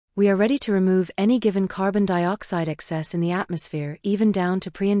We are ready to remove any given carbon dioxide excess in the atmosphere, even down to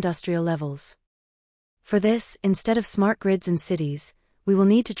pre-industrial levels. For this, instead of smart grids in cities, we will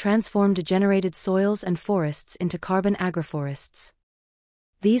need to transform degenerated soils and forests into carbon agroforests.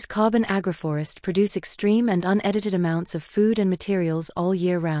 These carbon agroforests produce extreme and unedited amounts of food and materials all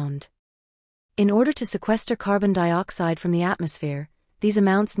year round. In order to sequester carbon dioxide from the atmosphere, these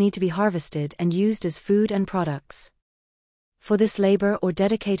amounts need to be harvested and used as food and products. For this labor or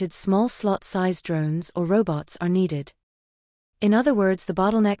dedicated small slot-sized drones or robots are needed. In other words, the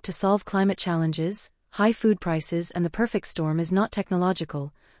bottleneck to solve climate challenges, high food prices and the perfect storm is not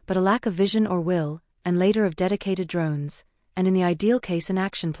technological, but a lack of vision or will, and later of dedicated drones, and in the ideal case an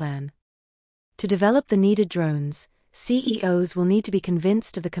action plan. To develop the needed drones, CEOs will need to be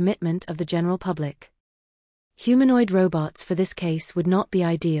convinced of the commitment of the general public. Humanoid robots for this case would not be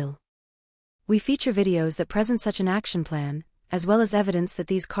ideal. We feature videos that present such an action plan, as well as evidence that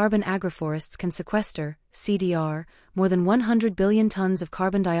these carbon agroforests can sequester, CDR, more than 100 billion tons of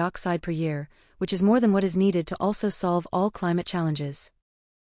carbon dioxide per year, which is more than what is needed to also solve all climate challenges.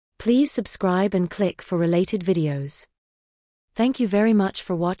 Please subscribe and click for related videos. Thank you very much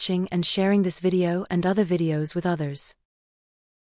for watching and sharing this video and other videos with others.